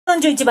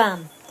41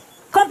番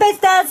コンペティ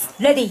ターズ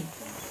レディー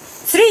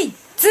3、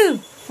2、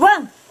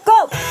1、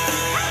ゴー。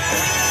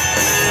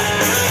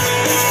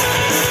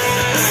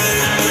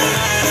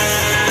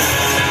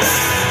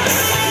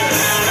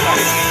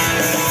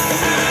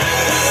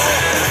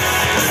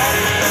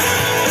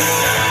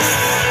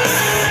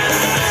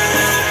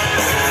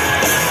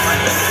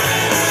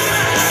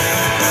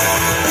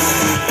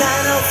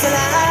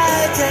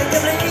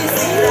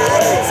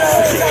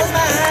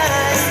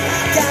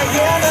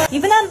ビ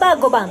ブナンバー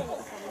5番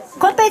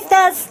コンペティタ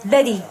ーズ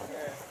レディー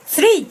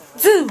3、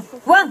2、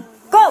1、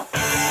ゴー。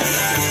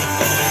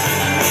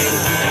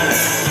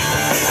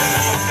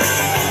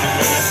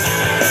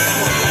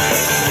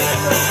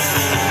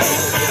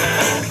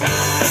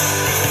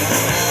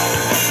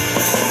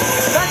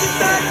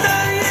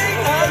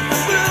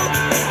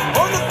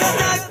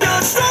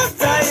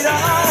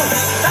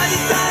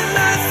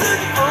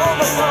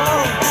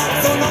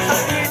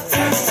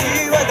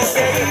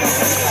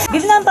ビ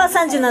ブナンバー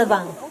37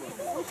番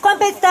コン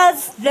ペティター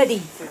ズレディ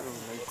ー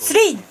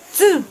3、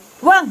2、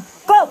1、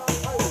ゴー。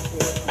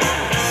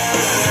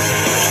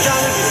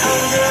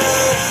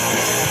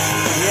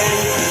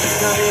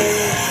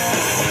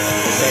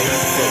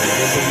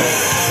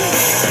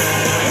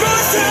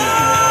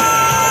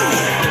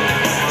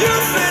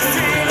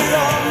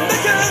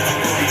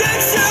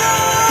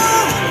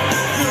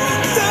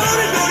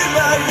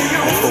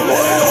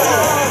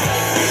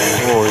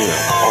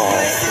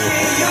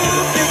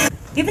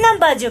ビブナン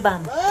バー10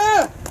番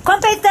コ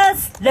ンペティター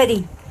ズレディ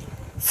ー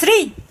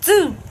3、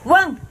2、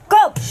1、ゴ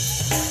ー。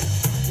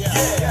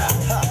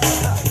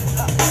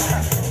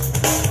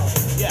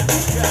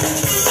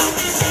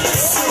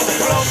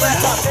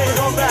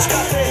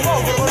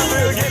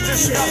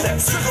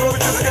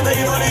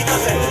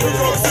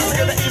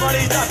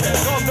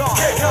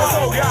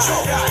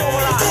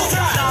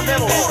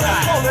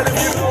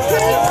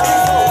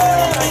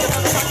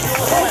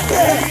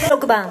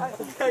6番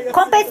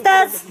コンペティタ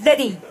ーズレ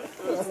ディー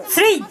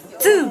3、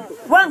2、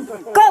1、ゴ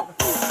ー。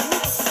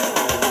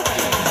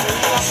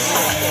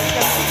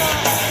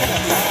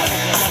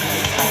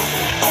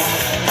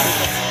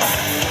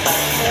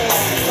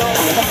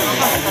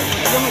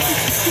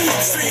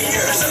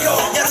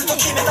やると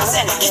決めた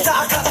ぜ、ギタ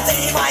ー片手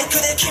にマイク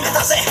で決め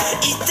たぜ、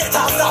言って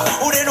たんだ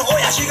俺の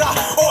親父が、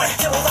おい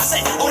手を出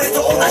せ俺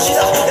と同じ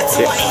だ、いつ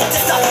も言って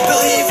た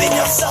Believe in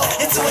yourself、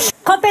いつも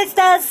コンペティ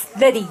ターズ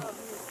レディー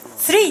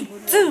3、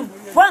2、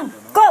1、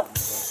ゴー。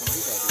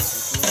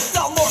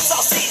もう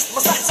さし、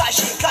まさに最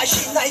新開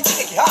始な一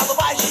撃ハード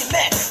バイシン目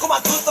鼓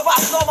膜とバ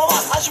スのまま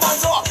始まん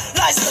ぞ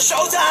ライスのショ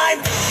ータイ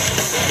ム。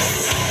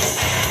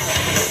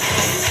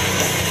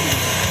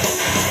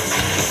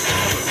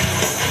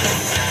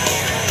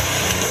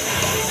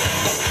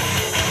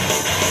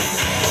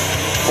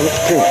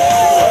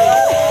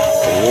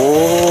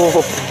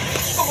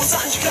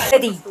レ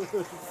ディー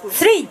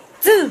3、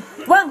2、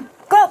1、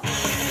ゴー。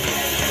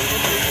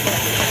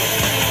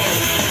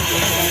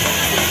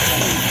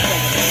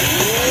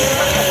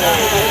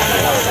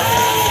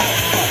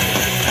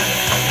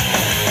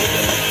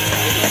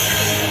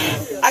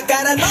I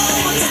gotta know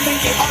what you're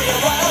thinking on your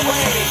right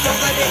away.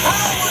 Don't let me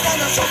hold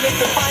and I'll show me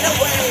to find a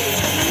way.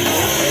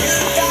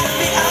 You got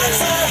the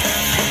answer.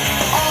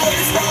 All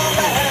is wrong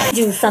ahead.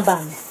 13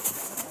番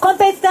コン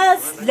ペティター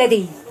ズレデ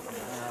ィー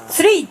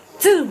3、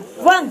2、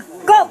1、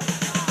ゴー。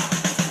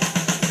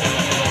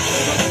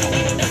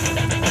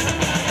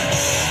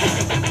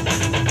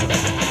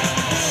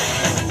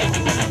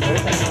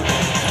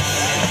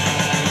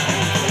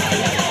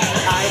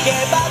I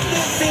gave up to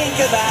think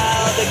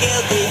about the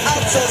guilty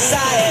of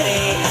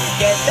society.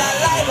 Get the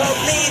life of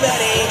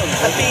liberty,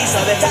 a piece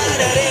of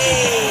eternity.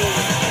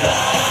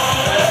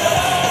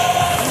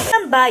 ナ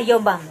ンバー4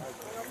番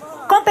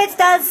コンペティ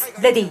ター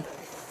ズレディー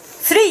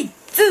3、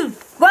2、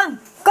1、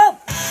ゴー。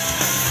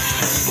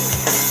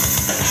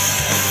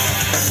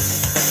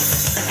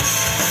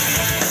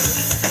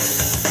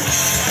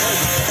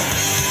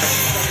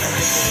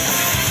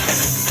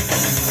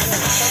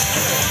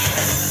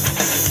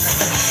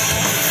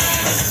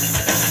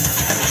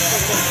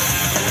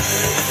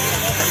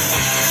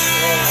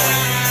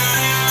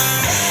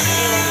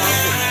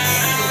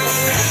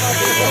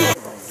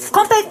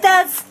コンペティタ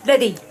ーズレ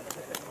ディー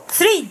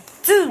3、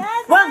2、1、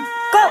ゴ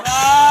ー。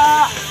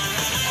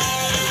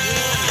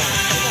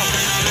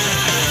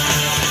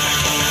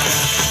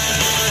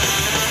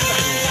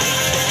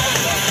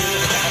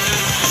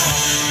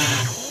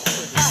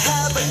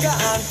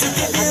To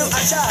give you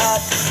a shot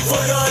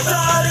for your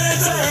dirty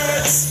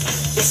tricks.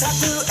 It's hard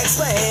to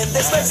explain,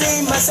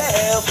 expressing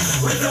myself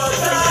with your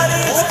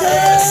dirty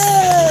tricks.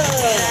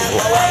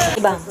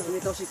 2番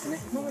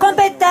コン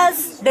ペティター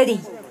ズレディ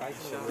ー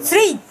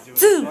3、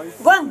2、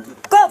1、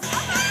ゴー。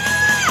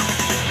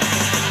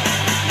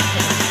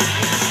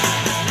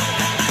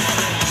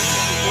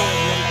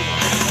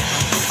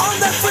On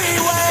the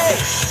freeway,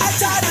 I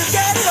try to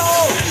get it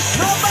all.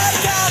 Nobody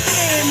can be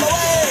in my way.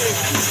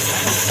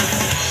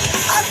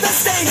 At the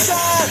station,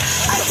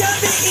 I can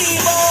be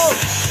evil.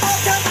 All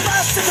can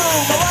pass through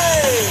my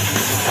way.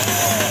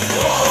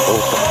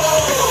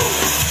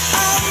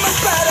 I'm a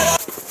better.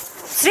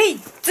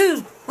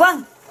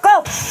 3、2、1、GO!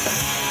 All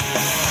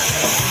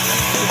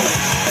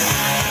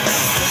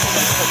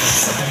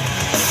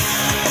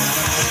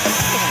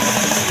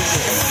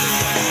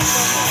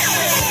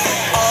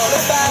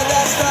about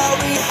that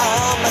story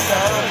on my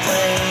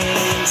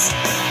complaints.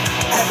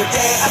 Every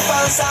day I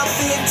found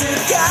something to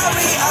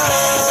carry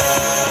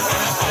on.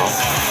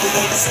 The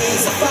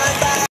agencies are fine.